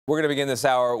We're going to begin this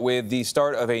hour with the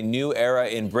start of a new era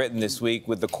in Britain this week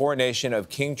with the coronation of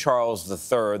King Charles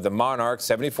III. The monarch,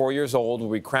 74 years old, will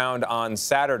be crowned on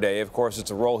Saturday. Of course, it's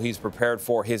a role he's prepared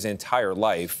for his entire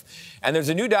life. And there's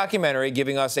a new documentary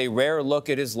giving us a rare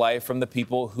look at his life from the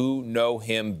people who know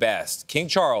him best. King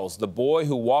Charles, the boy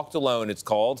who walked alone, it's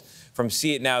called, from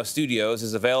See It Now Studios,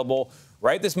 is available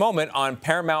right this moment on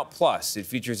Paramount+. It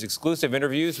features exclusive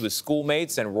interviews with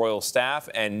schoolmates and royal staff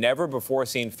and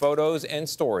never-before-seen photos and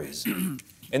stories.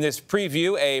 In this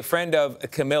preview, a friend of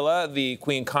Camilla, the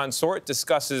Queen consort,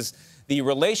 discusses the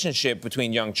relationship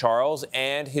between young Charles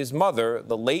and his mother,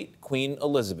 the late Queen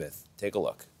Elizabeth. Take a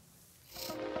look.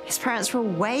 His parents were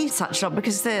away such a lot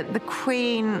because the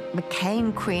Queen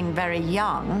became Queen very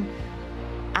young,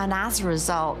 and as a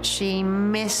result, she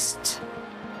missed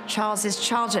Charles's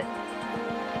childhood.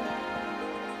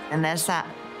 And there's that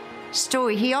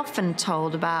story he often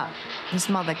told about his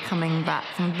mother coming back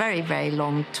from a very, very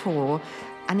long tour,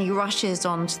 and he rushes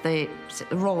onto the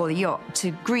royal yacht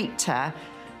to greet her,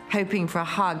 hoping for a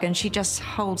hug, and she just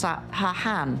holds out her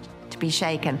hand to be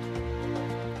shaken.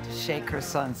 To shake her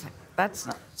son's hand. That's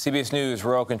not... CBS News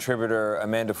royal contributor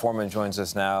Amanda Foreman joins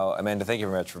us now. Amanda, thank you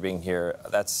very much for being here.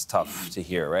 That's tough to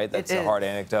hear, right? That's a hard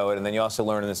anecdote. And then you also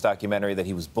learn in this documentary that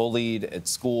he was bullied at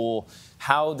school.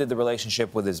 How did the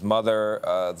relationship with his mother,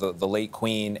 the late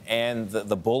Queen, and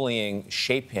the bullying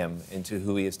shape him into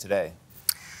who he is today?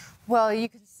 Well, you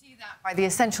can see that by the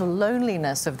essential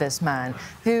loneliness of this man,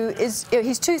 who is,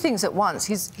 he's two things at once.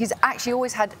 He's actually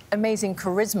always had amazing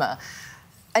charisma,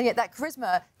 and yet that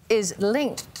charisma is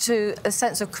linked to a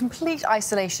sense of complete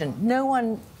isolation. No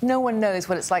one knows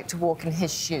what it's like to walk in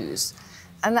his shoes.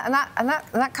 And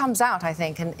that comes out, I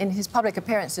think, in his public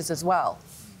appearances as well.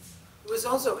 It was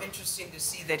also interesting to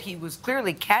see that he was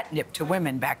clearly catnip to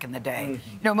women back in the day.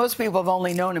 Mm-hmm. You know, most people have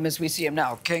only known him as we see him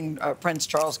now, Prince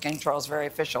Charles, King Charles, very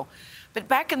official. But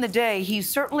back in the day, he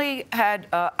certainly had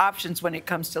options when it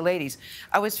comes to ladies.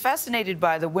 I was fascinated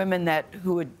by the women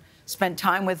who had spent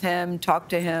time with him, talked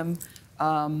to him.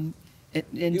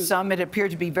 In some, it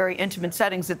appeared to be very intimate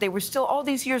settings, that they were still, all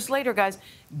these years later, guys,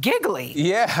 giggly.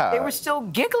 Yeah. They were still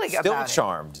giggling about it. Still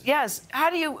charmed. Yes. How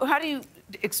do you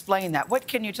explain that? What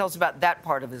can you tell us about that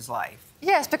part of his life?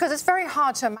 Yes, because it's very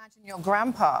hard to imagine your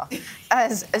grandpa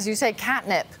as you say,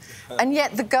 catnip. And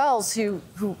yet the girls who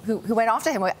went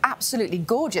after him were absolutely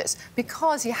gorgeous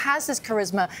because he has this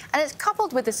charisma, and it's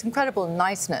coupled with this incredible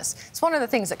niceness. It's one of the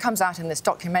things that comes out in this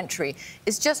documentary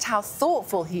is just how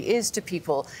thoughtful he is to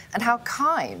people and how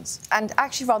kind and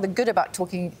actually rather good about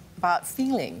talking about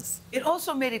feelings. It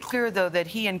also made it clear, though, that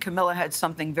he and Camilla had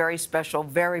something very special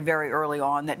very, very early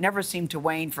on that never seemed to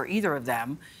wane for either of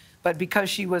them. But because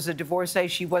she was a divorcee,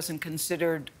 she wasn't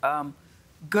considered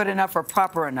good enough or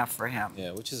proper enough for him.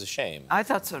 Yeah, which is a shame. I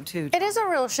thought so, too. It is a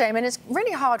real shame, and it's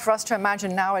really hard for us to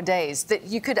imagine nowadays that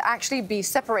you could actually be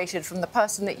separated from the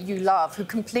person that you love, who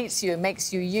completes you and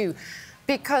makes you you,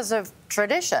 because of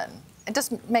tradition. It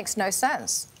just makes no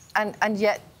sense. And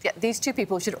yet these two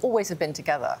people should always have been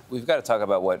together. We've got to talk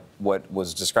about what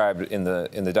was described in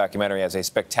the documentary as a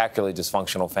spectacularly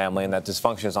dysfunctional family, and that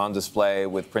dysfunction is on display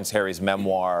with Prince Harry's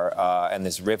memoir and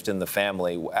this rift in the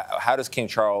family. How does King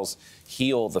Charles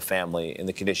heal the family in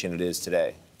the condition it is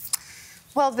today?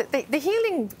 Well, the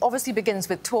healing obviously begins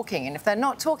with talking, and if they're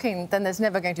not talking, then there's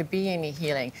never going to be any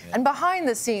healing. Yeah. And behind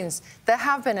the scenes, there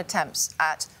have been attempts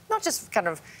at not just kind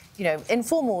of, you know,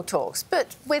 informal talks,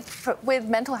 but with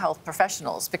mental health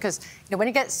professionals, because, you know, when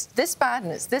it gets this bad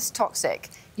and it's this toxic,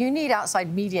 you need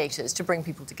outside mediators to bring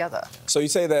people together. So you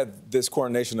say that this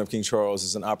coronation of King Charles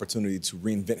is an opportunity to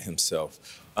reinvent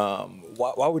himself.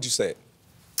 Why would you say it?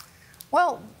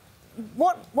 Well,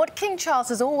 what King Charles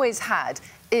has always had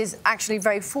is actually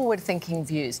very forward-thinking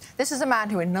views. This is a man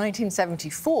who in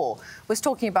 1974 was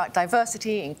talking about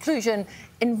diversity, inclusion,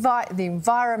 the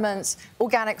environment,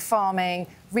 organic farming,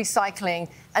 recycling,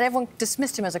 and everyone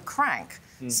dismissed him as a crank.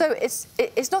 So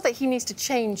it's not that he needs to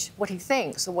change what he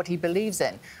thinks or what he believes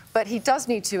in, but he does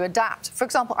need to adapt. For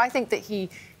example, I think that he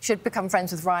should become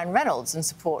friends with Ryan Reynolds and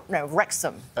support, you know,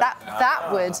 Wrexham. That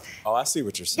would... Oh, I see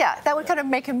what you're saying. Yeah, that would kind of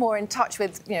make him more in touch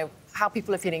with, you know, how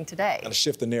people are feeling today. And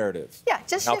shift the narrative. Yeah,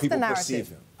 just shift the narrative. How people perceive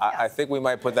him. I think we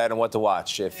might put that in What to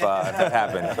Watch if that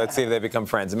happened. Let's see if they become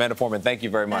friends. Amanda Foreman, thank you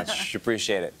very much.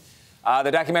 Appreciate it.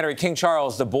 The documentary King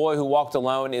Charles, The Boy Who Walked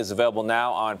Alone, is available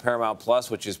now on Paramount+,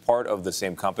 which is part of the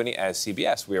same company as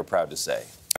CBS, we are proud to say.